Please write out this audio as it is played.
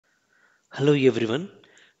Hello everyone,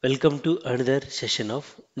 welcome to another session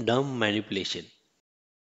of DOM manipulation.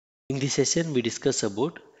 In this session we discuss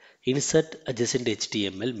about insert adjacent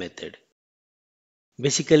HTML method.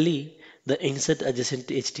 Basically, the insert adjacent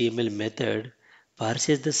HTML method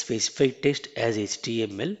parses the specified text as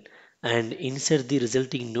HTML and insert the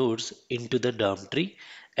resulting nodes into the DOM tree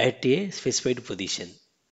at a specified position.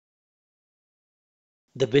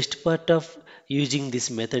 The best part of using this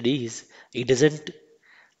method is it doesn't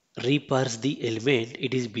reparse the element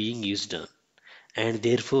it is being used on, and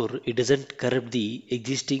therefore it doesn't corrupt the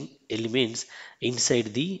existing elements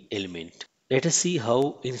inside the element. Let us see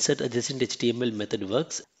how insert adjacent HTML method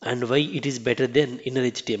works and why it is better than inner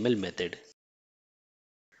HTML method.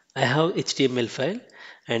 I have HTML file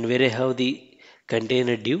and where I have the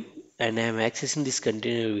container div and I am accessing this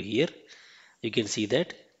container here. You can see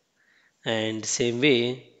that, and same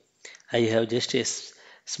way I have just a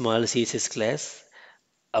small CSS class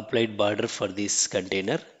applied border for this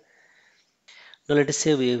container. Now let us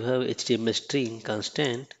say we have HTML string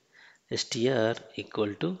constant str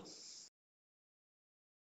equal to.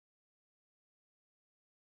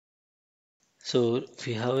 So if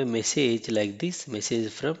we have a message like this, message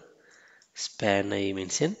from span I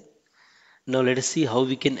mentioned. Now let us see how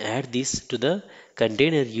we can add this to the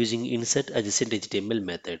container using insert adjacent HTML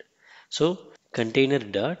method. So container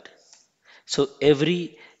dot. So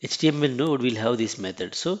every HTML node will have this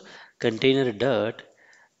method. So container dot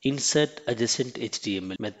insert adjacent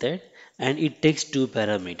HTML method, and it takes two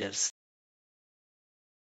parameters.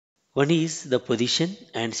 One is the position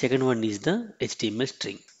and second one is the HTML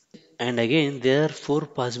string. And again there are four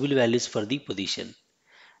possible values for the position,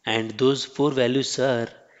 and those four values are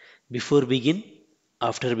before begin,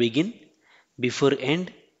 after begin, before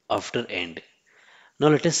end, after end. Now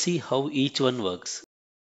let us see how each one works.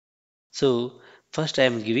 So first I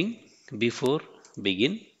am giving before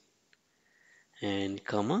begin and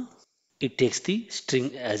comma. It takes the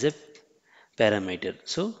string as a parameter.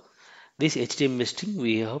 So this HTML string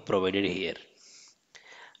we have provided here.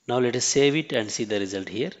 Now let us save it and see the result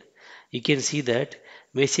here. You can see that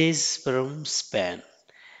message from span,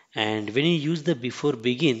 and when you use the before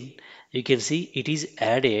begin you can see it is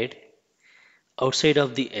added outside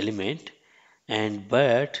of the element, and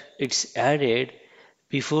but it's added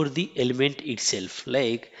before the element itself,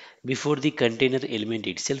 like before the container element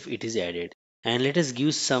itself it is added. And let us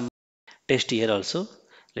give some test here also.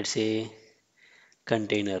 Let's say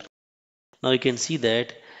container. Now you can see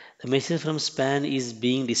that the message from span is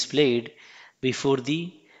being displayed before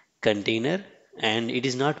the container, and it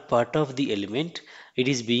is not part of the element it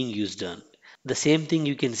is being used on. The same thing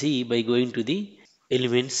you can see by going to the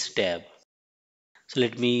elements tab. So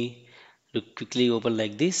let me look quickly open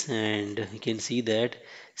like this, and you can see that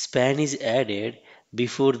span is added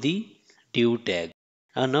before the div tag.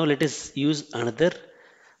 And now let us use another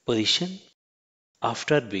position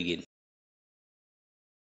after begin.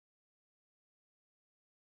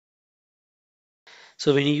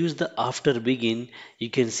 So when you use the after begin, you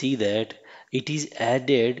can see that it is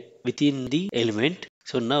added within the element.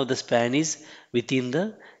 So now the span is within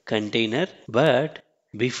the container, but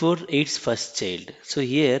before its first child. So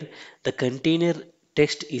here the container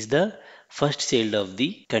text is the first child of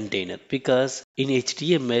the container, because in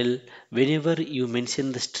HTML, whenever you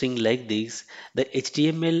mention the string like this, the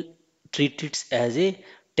HTML treats it as a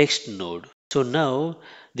text node. So now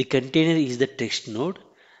the container is the text node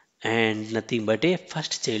and nothing but a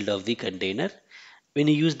first child of the container. When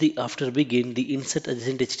you use the after begin, the insert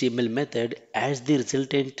adjacent HTML method adds the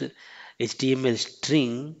resultant HTML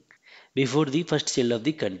string before the first child of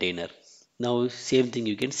the container. Now same thing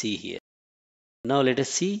you can see here. Now let us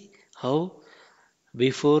see how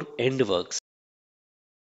before end works.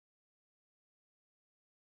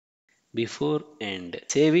 Before end.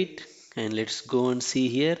 Save it and let's go and see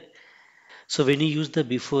here. So when you use the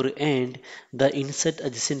before end, the insert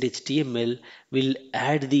adjacent HTML will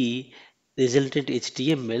add the resultant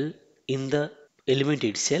HTML in the element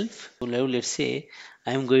itself. So now let's say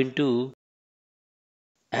I am going to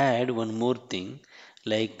add one more thing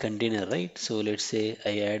like container, right? So let's say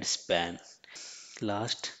I add span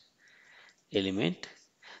last element.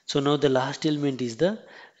 So now the last element is the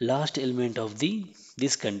last element of the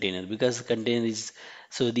this container, because container is,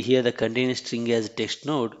 so here the container string has text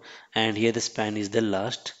node and here the span is the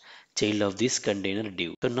last child of this container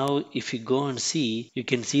div. So now if you go and see, you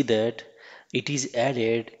can see that it is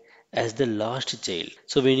added as the last child.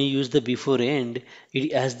 So when you use the before end,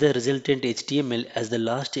 it has the resultant HTML as the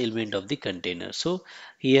last element of the container. So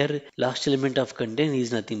here last element of container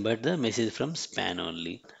is nothing but the message from span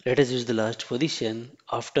only. Let us use the last position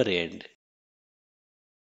after end.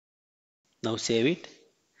 Now save it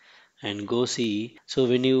and go see. So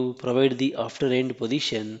when you provide the after end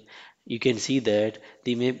position, you can see that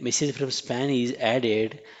the message from span is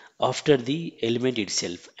added after the element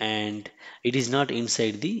itself and it is not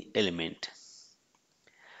inside the element.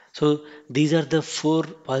 So these are the four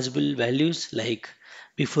possible values like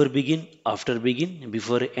before begin,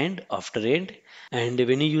 before end, after end. And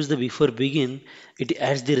when you use the before begin, it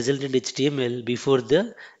adds the resultant HTML before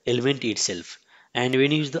the element itself. And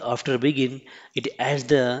when you use the after begin, it adds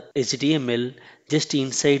the HTML just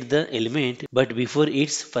inside the element but before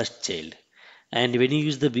its first child. And when you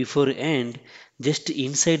use the before end, just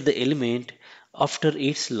inside the element after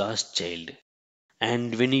its last child.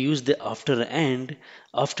 And when you use the after and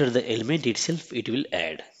after the element itself it will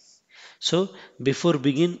add. So before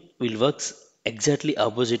begin will works exactly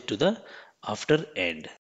opposite to the after end.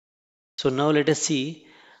 So now let us see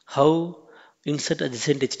how insert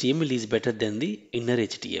adjacent HTML is better than the inner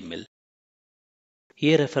HTML.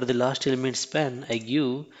 Here for the last element span I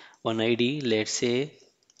give one ID, let's say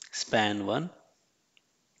span 1.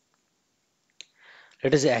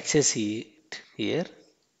 Let us access it here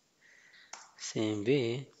same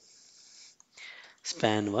way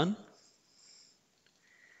span 1.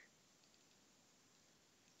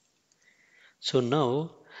 So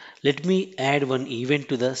now let me add one event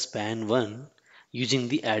to the span 1 using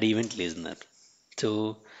the add event listener.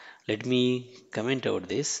 So let me comment out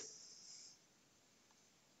this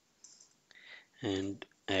and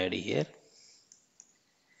add here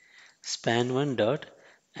span 1 dot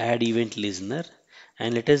add event listener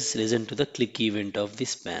and let us listen to the click event of the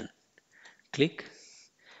span. Click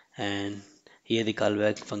and here the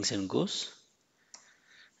callback function goes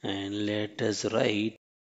and let us write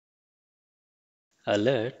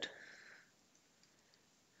alert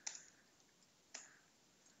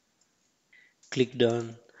clicked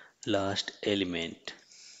on last element.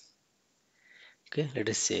 Okay, let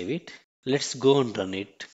us save it. Let's go and run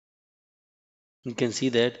it. You can see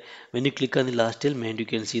that when you click on the last element, you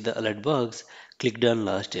can see the alert box clicked on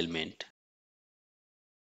last element.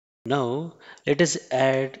 Now let us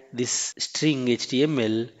add this string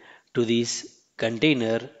HTML to this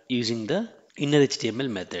container using the inner HTML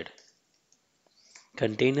method.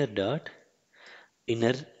 Container dot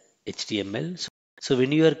inner HTML. So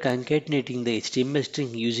when you are concatenating the HTML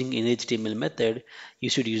string using inner HTML method, you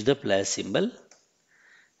should use the plus symbol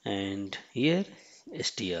and here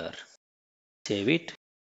str. Save it.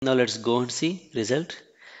 Now let's go and see result.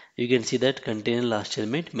 You can see that contain last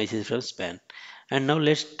element message from span. And now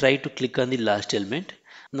let's try to click on the last element.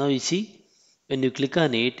 Now you see when you click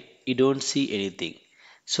on it, you don't see anything.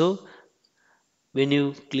 So when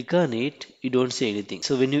you click on it, you don't see anything.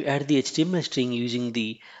 So when you add the HTML string using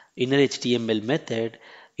the inner HTML method,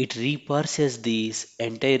 it reparses this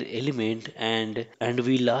entire element and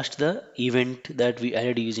we lost the event that we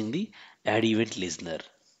added using the add event listener.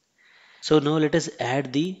 So now let us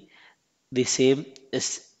add the same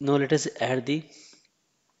now let us add the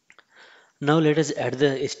now let us add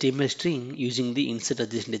the HTML string using the insert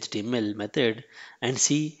adjacent HTML method and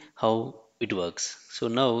see how it works. So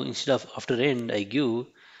now instead of after end I give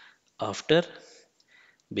after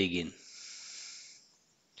begin.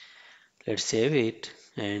 Let's save it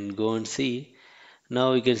and go and see.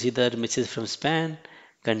 Now you can see that message from span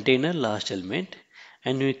container last element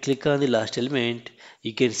and when we click on the last element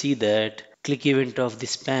you can see that click event of the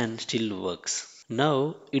span still works.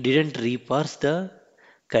 Now it didn't reparse the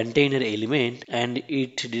container element and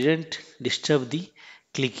it didn't disturb the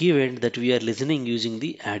click event that we are listening using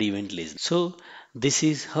the add event list. So this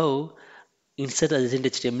is how insert adjacent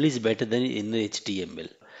HTML is better than inner HTML.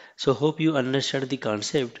 So hope you understand the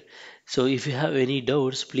concept. So if you have any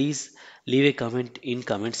doubts, please leave a comment in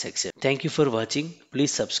comment section. Thank you for watching.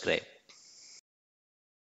 Please subscribe.